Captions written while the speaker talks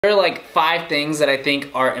There are like 5 things that I think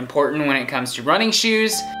are important when it comes to running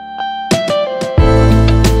shoes.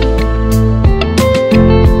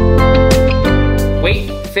 Weight,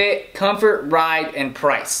 fit, comfort, ride, and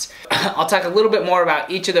price. I'll talk a little bit more about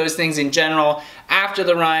each of those things in general after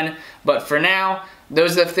the run, but for now,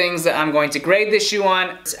 those are the things that I'm going to grade this shoe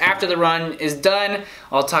on. After the run is done,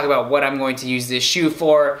 I'll talk about what I'm going to use this shoe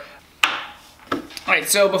for. Alright,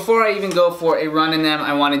 so before I even go for a run in them,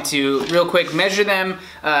 I wanted to real quick measure them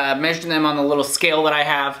on the little scale that I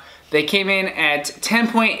have. They came in at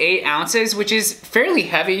 10.8 ounces, which is fairly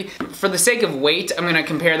heavy. For the sake of weight, I'm going to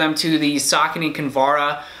compare them to the Saucony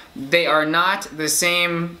Kinvara. They are not the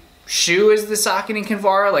same shoe as the Saucony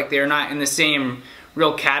Kinvara, like they're not in the same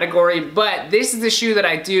real category, but this is the shoe that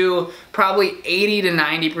I do probably 80 to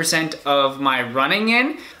 90% of my running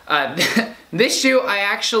in. This shoe, I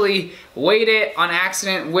actually weighed it on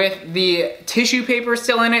accident with the tissue paper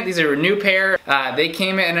still in it. These are a new pair. They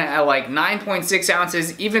came in at like 9.6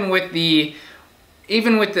 ounces, even with the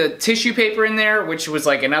tissue paper in there, which was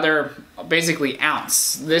like another basically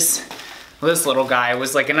ounce. This little guy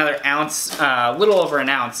was like another ounce, little over an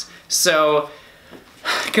ounce. So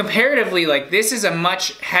comparatively, like, this is a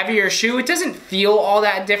much heavier shoe. It doesn't feel all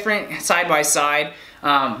that different side by side,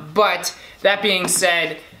 but that being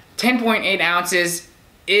said, 10.8 ounces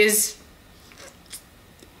is,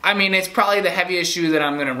 I mean, it's probably the heaviest shoe that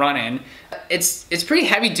I'm gonna run in. It's pretty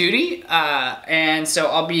heavy duty, and so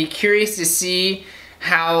I'll be curious to see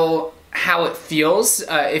how it feels,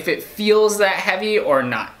 if it feels that heavy or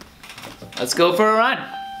not. Let's go for a run.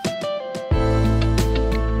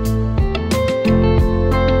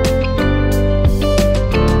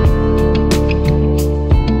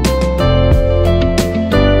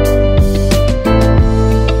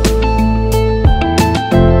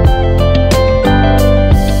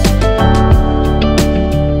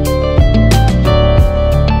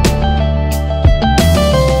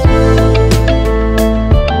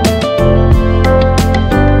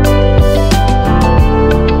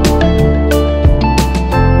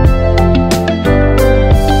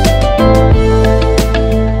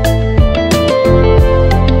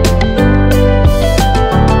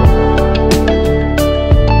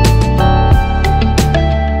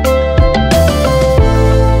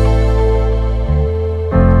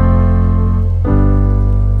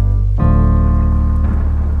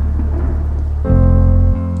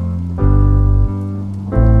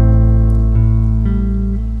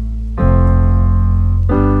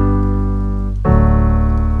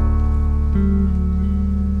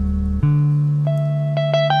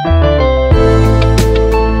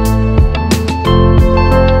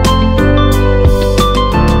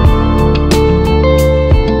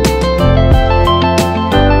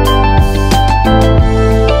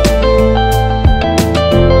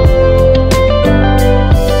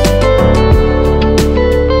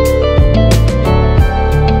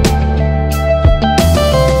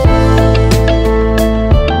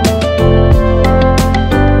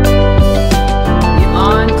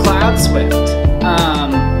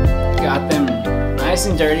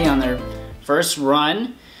 And dirty on their first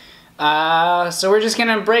run. So we're just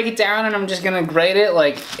gonna break it down, and I'm just gonna grade it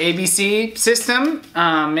like ABC system,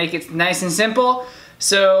 make it nice and simple.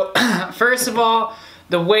 So first of all,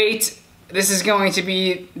 the weight. This is going to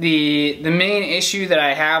be the main issue that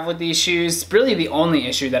I have with these shoes, really the only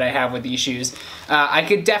issue that I have with these shoes. I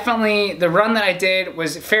could definitely, the run that I did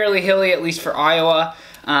was fairly hilly, at least for Iowa,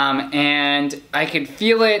 and I could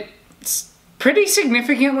feel it pretty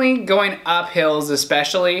significantly going up hills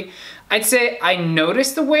especially. I'd say I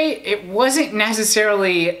noticed the weight. It wasn't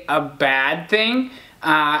necessarily a bad thing,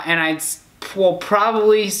 and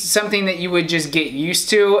probably something that you would just get used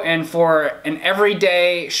to, and for an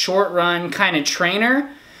everyday short run kind of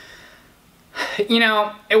trainer, you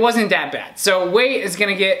know, it wasn't that bad. So weight is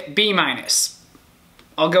gonna get B-.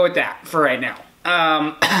 I'll go with that for right now.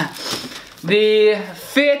 The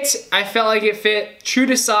fit, I felt like it fit true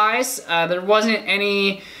to size. There wasn't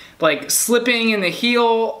any like slipping in the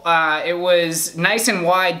heel. It was nice and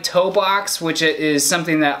wide toe box, which is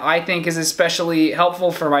something that I think is especially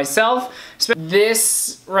helpful for myself.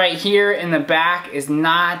 This right here in the back is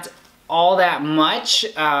not all that much,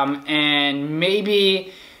 and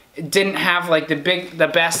maybe didn't have like the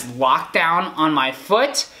best lockdown on my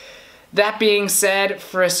foot. That being said,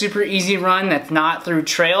 for a super easy run that's not through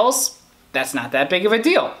trails, that's not that big of a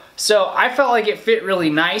deal. So I felt like it fit really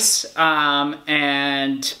nice,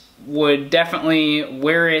 and would definitely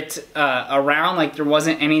wear it around. Like, there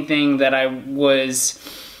wasn't anything that I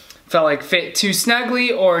felt like fit too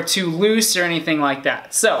snugly or too loose or anything like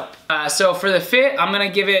that. So so for the fit, I'm gonna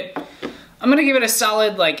give it a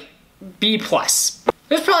solid like B+.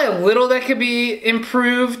 There's probably a little that could be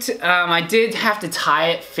improved. I did have to tie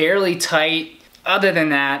it fairly tight. Other than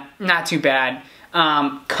that, not too bad.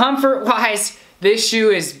 Comfort-wise, this shoe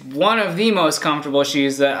is one of the most comfortable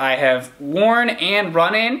shoes that I have worn and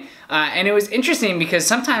run in. And it was interesting because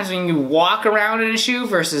sometimes when you walk around in a shoe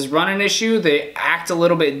versus run in a shoe, they act a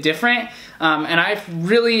little bit different. And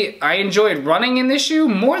I enjoyed running in this shoe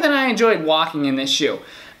more than I enjoyed walking in this shoe.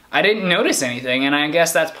 I didn't notice anything, and I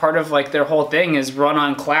guess that's part of like their whole thing is run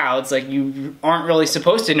on clouds. Like you aren't really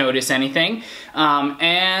supposed to notice anything.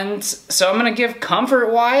 And so I'm gonna give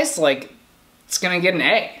comfort-wise, like it's gonna get an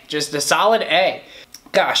A, just a solid A.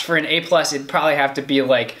 Gosh, for an A+, it'd probably have to be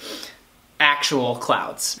like actual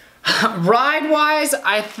clouds. Ride-wise,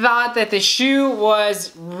 I thought that the shoe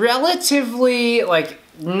was relatively, like,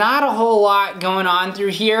 not a whole lot going on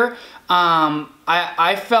through here.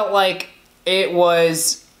 I felt like it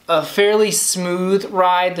was a fairly smooth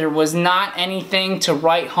ride. There was not anything to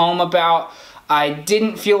write home about. I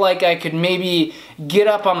didn't feel like I could maybe get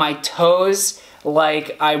up on my toes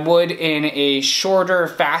like I would in a shorter,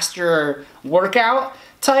 faster workout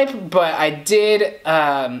type, but I did,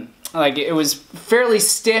 like it was fairly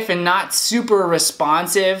stiff and not super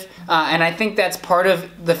responsive, and I think that's part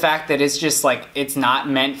of the fact that it's just like it's not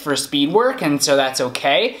meant for speed work, and so that's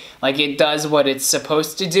okay. Like it does what it's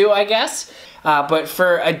supposed to do, I guess. But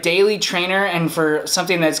for a daily trainer and for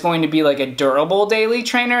something that's going to be like a durable daily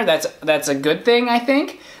trainer, that's a good thing, I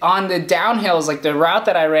think. On the downhills, like the route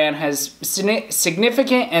that I ran has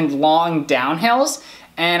significant and long downhills,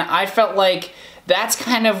 and I felt like that's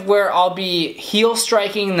kind of where I'll be heel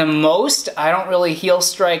striking the most. I don't really heel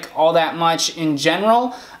strike all that much in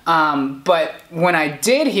general, but when I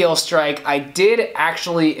did heel strike, I did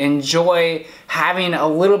actually enjoy having a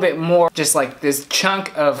little bit more, just like this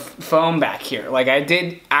chunk of foam back here. Like I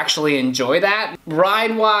did actually enjoy that.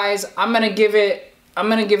 Ride-wise, I'm gonna give it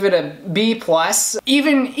a B+.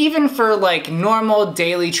 Even for like normal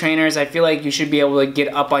daily trainers, I feel like you should be able to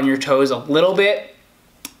get up on your toes a little bit.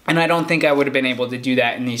 And I don't think I would have been able to do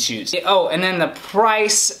that in these shoes. Oh, and then the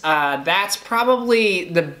price, that's probably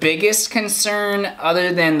the biggest concern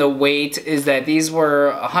other than the weight, is that these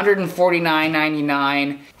were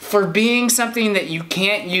 $149.99. For being something that you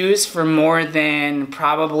can't use for more than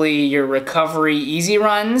probably your recovery easy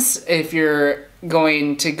runs, if you're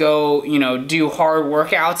going to go, you know, do hard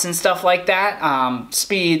workouts and stuff like that,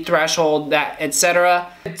 speed, threshold, that,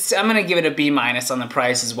 etc. I'm gonna give it a B- on the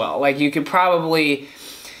price as well. Like you could probably...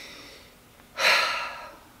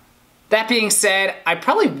 That being said, I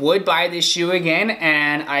probably would buy this shoe again,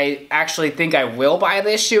 and I actually think I will buy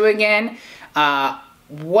this shoe again.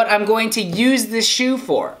 What I'm going to use this shoe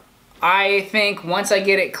for, I think once I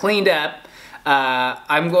get it cleaned up,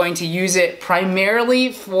 I'm going to use it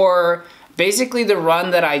primarily for basically the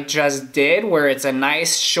run that I just did, where it's a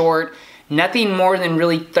nice short, nothing more than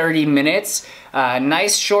really 30 minutes,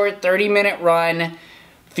 nice short 30-minute run,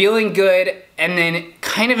 feeling good, and then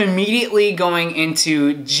kind of immediately going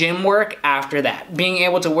into gym work after that. Being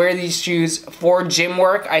able to wear these shoes for gym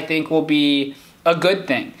work, I think, will be a good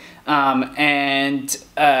thing.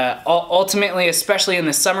 Ultimately, especially in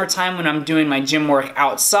the summertime when I'm doing my gym work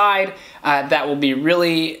outside, that will be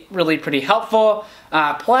really, really pretty helpful.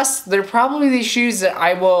 Plus, they're probably these shoes that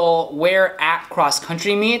I will wear at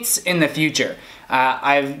cross-country meets in the future.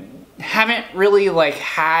 I haven't really like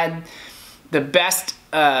had the best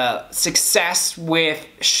success with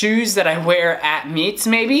shoes that I wear at meets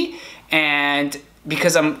maybe, and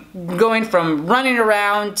because I'm going from running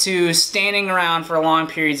around to standing around for long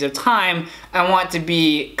periods of time, I want to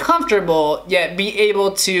be comfortable yet be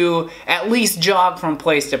able to at least jog from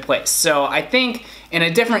place to place. So I think in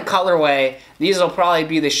a different colorway, these will probably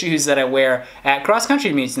be the shoes that I wear at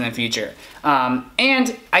cross-country meets in the future.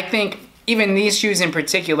 And I think even these shoes in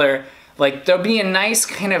particular, like there'll be a nice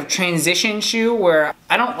kind of transition shoe where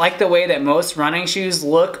I don't like the way that most running shoes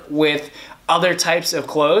look with other types of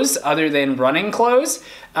clothes other than running clothes.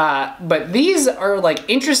 But these are like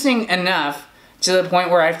interesting enough to the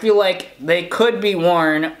point where I feel like they could be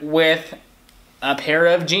worn with a pair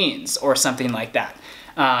of jeans or something like that.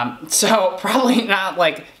 So probably not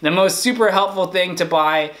like the most super helpful thing to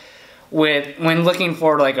buy when looking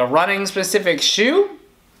for like a running specific shoe.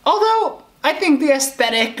 Although I think the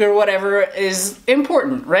aesthetic or whatever is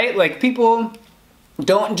important, right? Like people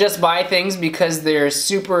don't just buy things because they're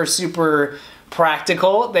super, super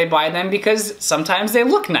practical. They buy them because sometimes they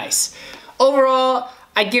look nice. Overall,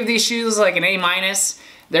 I give these shoes like an A-.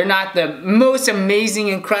 They're not the most amazing,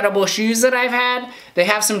 incredible shoes that I've had. They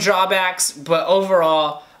have some drawbacks, but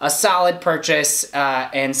overall, a solid purchase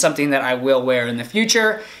and something that I will wear in the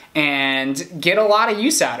future and get a lot of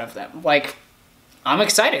use out of them. Like, I'm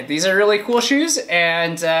excited. These are really cool shoes,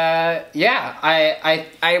 and yeah,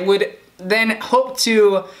 I would then hope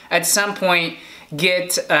to, at some point,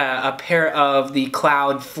 get a pair of the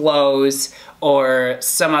Cloud Flows or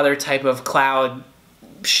some other type of Cloud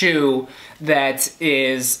shoe that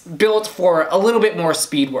is built for a little bit more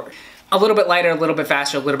speed work. A little bit lighter, a little bit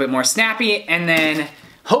faster, a little bit more snappy, and then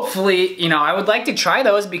hopefully, you know, I would like to try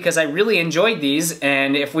those because I really enjoyed these,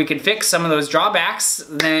 and if we could fix some of those drawbacks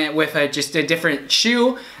then with just a different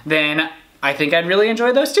shoe, then I think I'd really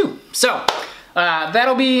enjoy those too. So,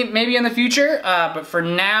 that'll be maybe in the future, but for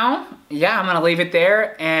now, yeah, I'm gonna leave it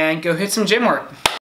there and go hit some gym work.